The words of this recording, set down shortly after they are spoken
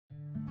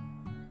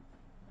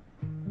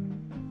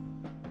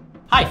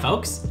Hi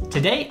folks!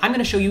 Today I'm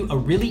going to show you a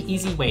really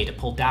easy way to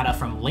pull data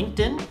from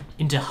LinkedIn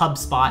into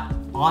HubSpot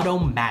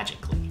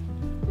auto-magically.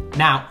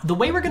 Now, the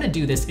way we're going to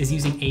do this is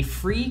using a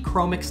free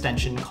Chrome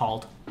extension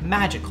called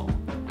Magical.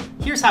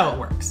 Here's how it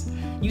works.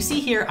 You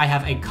see here I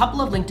have a couple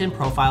of LinkedIn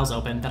profiles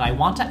open that I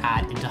want to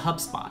add into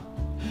HubSpot.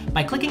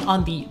 By clicking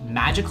on the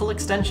Magical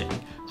extension,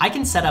 I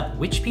can set up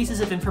which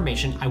pieces of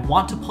information I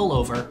want to pull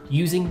over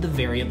using the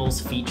variables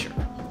feature.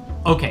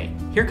 Okay,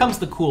 here comes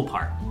the cool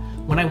part.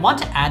 When I want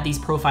to add these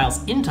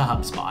profiles into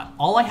HubSpot,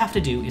 all I have to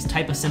do is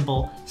type a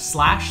simple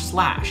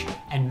 //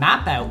 and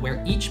map out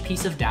where each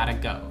piece of data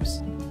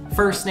goes.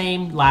 First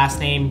name,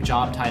 last name,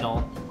 job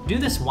title. Do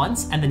this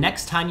once, and the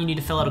next time you need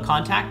to fill out a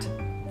contact,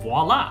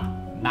 voila!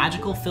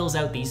 Magical fills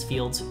out these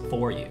fields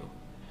for you.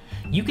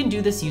 You can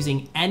do this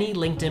using any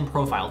LinkedIn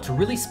profile to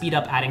really speed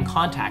up adding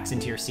contacts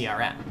into your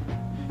CRM.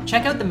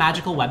 Check out the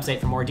Magical website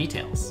for more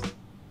details.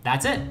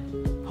 That's it.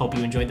 Hope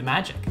you enjoyed the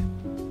magic.